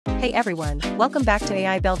Hey everyone, welcome back to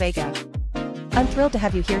AI Bell Vega. I'm thrilled to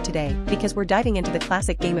have you here today because we're diving into the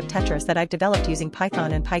classic game of Tetris that I've developed using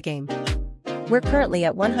Python and Pygame. We're currently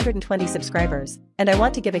at 120 subscribers, and I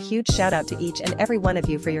want to give a huge shout out to each and every one of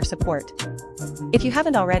you for your support. If you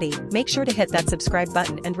haven't already, make sure to hit that subscribe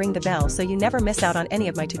button and ring the bell so you never miss out on any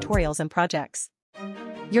of my tutorials and projects.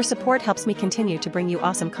 Your support helps me continue to bring you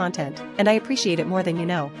awesome content, and I appreciate it more than you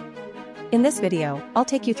know. In this video, I'll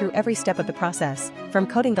take you through every step of the process, from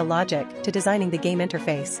coding the logic to designing the game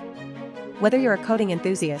interface. Whether you're a coding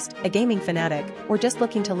enthusiast, a gaming fanatic, or just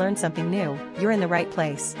looking to learn something new, you're in the right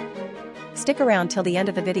place. Stick around till the end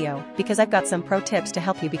of the video because I've got some pro tips to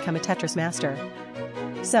help you become a Tetris master.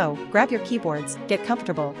 So, grab your keyboards, get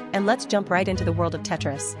comfortable, and let's jump right into the world of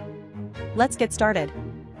Tetris. Let's get started.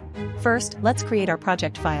 First, let's create our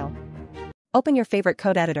project file. Open your favorite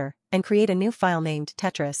code editor and create a new file named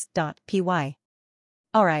tetris.py.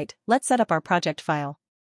 Alright, let's set up our project file.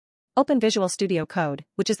 Open Visual Studio Code,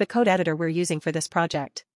 which is the code editor we're using for this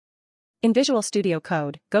project. In Visual Studio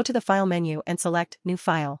Code, go to the File menu and select New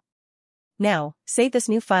File. Now, save this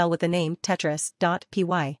new file with the name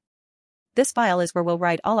tetris.py. This file is where we'll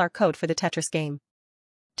write all our code for the Tetris game.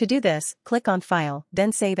 To do this, click on File,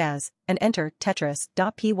 then Save As, and enter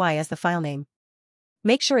tetris.py as the file name.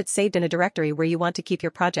 Make sure it's saved in a directory where you want to keep your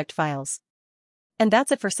project files. And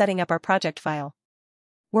that's it for setting up our project file.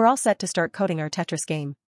 We're all set to start coding our Tetris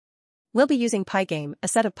game. We'll be using Pygame, a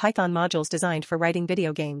set of Python modules designed for writing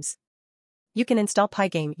video games. You can install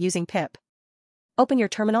Pygame using pip. Open your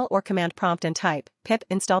terminal or command prompt and type pip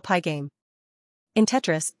install Pygame. In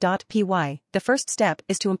tetris.py, the first step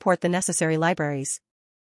is to import the necessary libraries.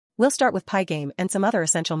 We'll start with Pygame and some other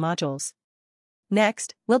essential modules.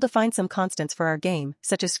 Next, we'll define some constants for our game,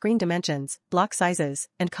 such as screen dimensions, block sizes,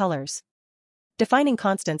 and colors. Defining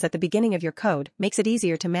constants at the beginning of your code makes it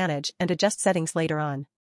easier to manage and adjust settings later on.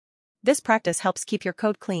 This practice helps keep your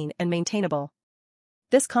code clean and maintainable.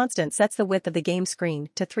 This constant sets the width of the game screen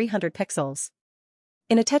to 300 pixels.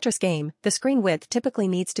 In a Tetris game, the screen width typically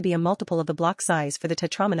needs to be a multiple of the block size for the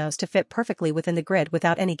tetrominoes to fit perfectly within the grid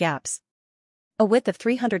without any gaps. A width of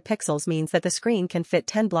 300 pixels means that the screen can fit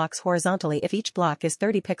 10 blocks horizontally if each block is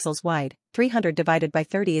 30 pixels wide. 300 divided by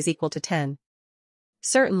 30 is equal to 10.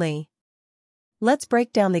 Certainly. Let's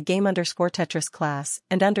break down the game_Tetris class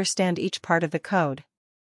and understand each part of the code.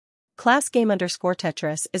 Class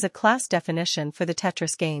game_Tetris is a class definition for the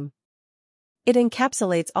Tetris game. It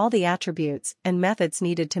encapsulates all the attributes and methods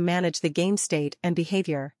needed to manage the game state and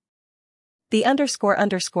behavior. The __init___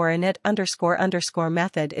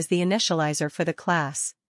 method is the initializer for the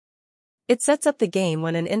class. It sets up the game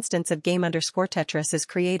when an instance of game_Tetris is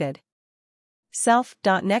created.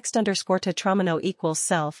 Self.next_tetromino equals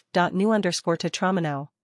self.new_tetromino.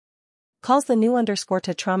 Calls the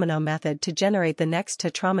new_tetromino method to generate the next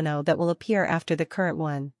tetromino that will appear after the current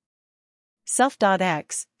one.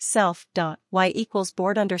 Self.x, self.y equals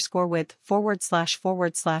board_width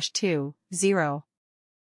 / 2, 0.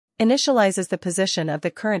 Initializes the position of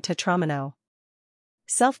the current tetromino.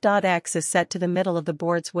 Self.x is set to the middle of the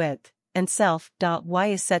board's width, and self.y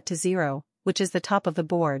is set to 0, which is the top of the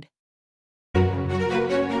board.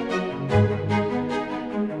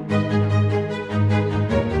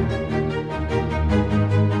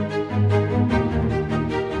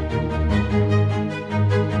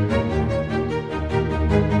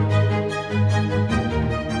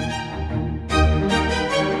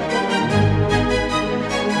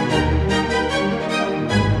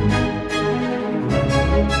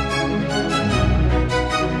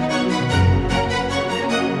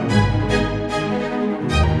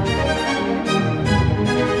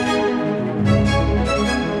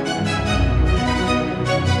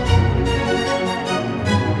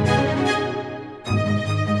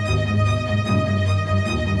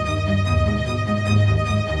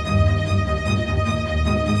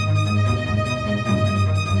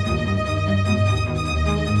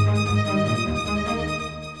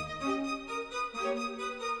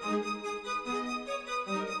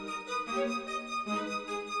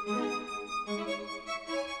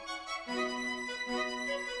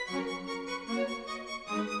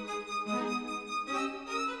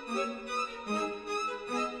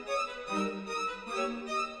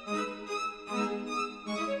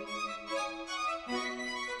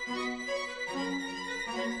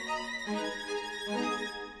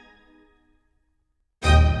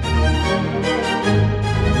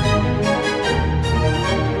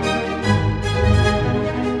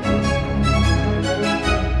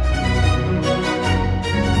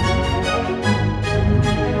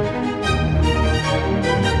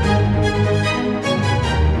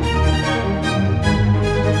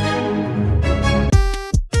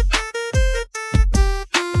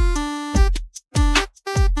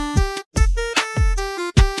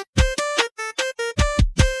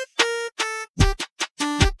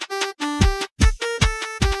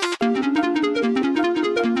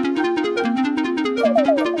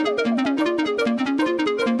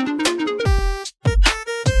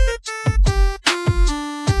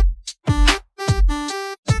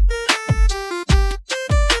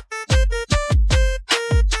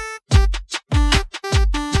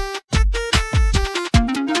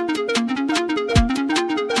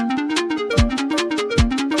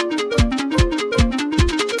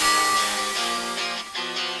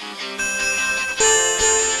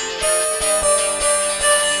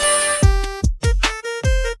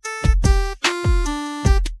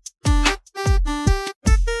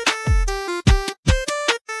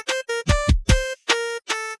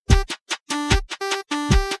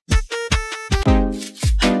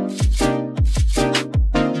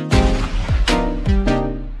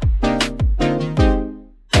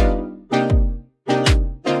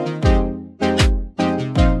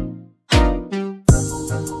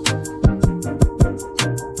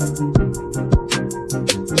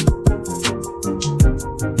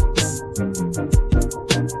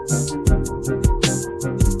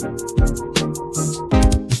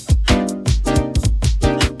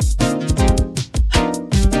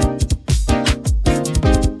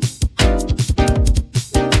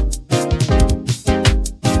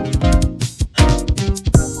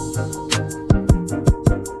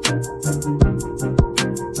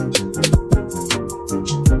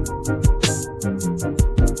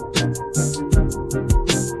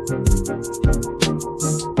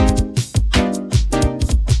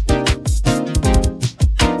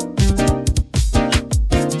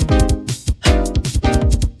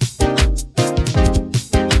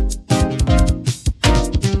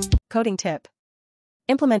 Coding tip.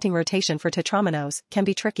 Implementing rotation for tetrominoes can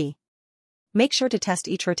be tricky. Make sure to test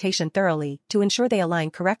each rotation thoroughly to ensure they align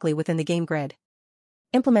correctly within the game grid.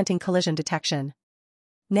 Implementing collision detection.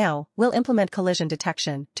 Now, we'll implement collision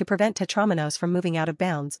detection to prevent tetrominoes from moving out of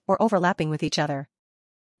bounds or overlapping with each other.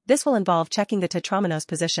 This will involve checking the tetrominoes'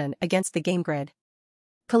 position against the game grid.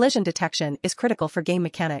 Collision detection is critical for game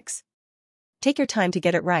mechanics. Take your time to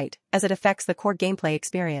get it right, as it affects the core gameplay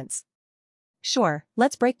experience. Sure,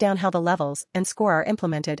 let's break down how the levels and score are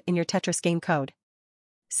implemented in your Tetris game code.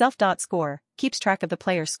 Self.score keeps track of the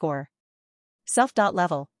player's score.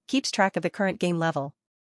 Self.level keeps track of the current game level.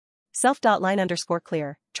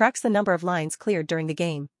 Self.line_clear tracks the number of lines cleared during the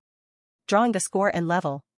game. Drawing the score and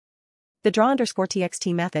level. The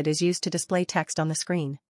draw_txt method is used to display text on the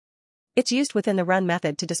screen. It's used within the run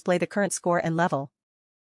method to display the current score and level.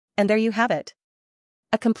 And there you have it.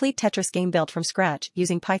 A complete Tetris game built from scratch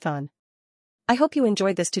using Python. I hope you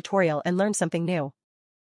enjoyed this tutorial and learned something new.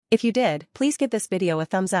 If you did, please give this video a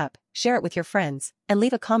thumbs up, share it with your friends, and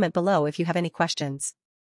leave a comment below if you have any questions.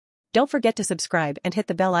 Don't forget to subscribe and hit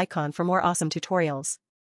the bell icon for more awesome tutorials.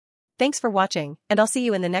 Thanks for watching, and I'll see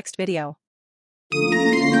you in the next video.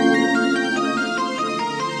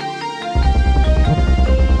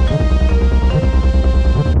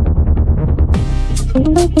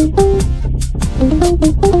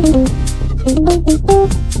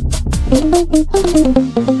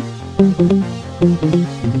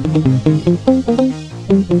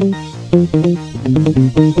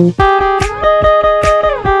 Thank you.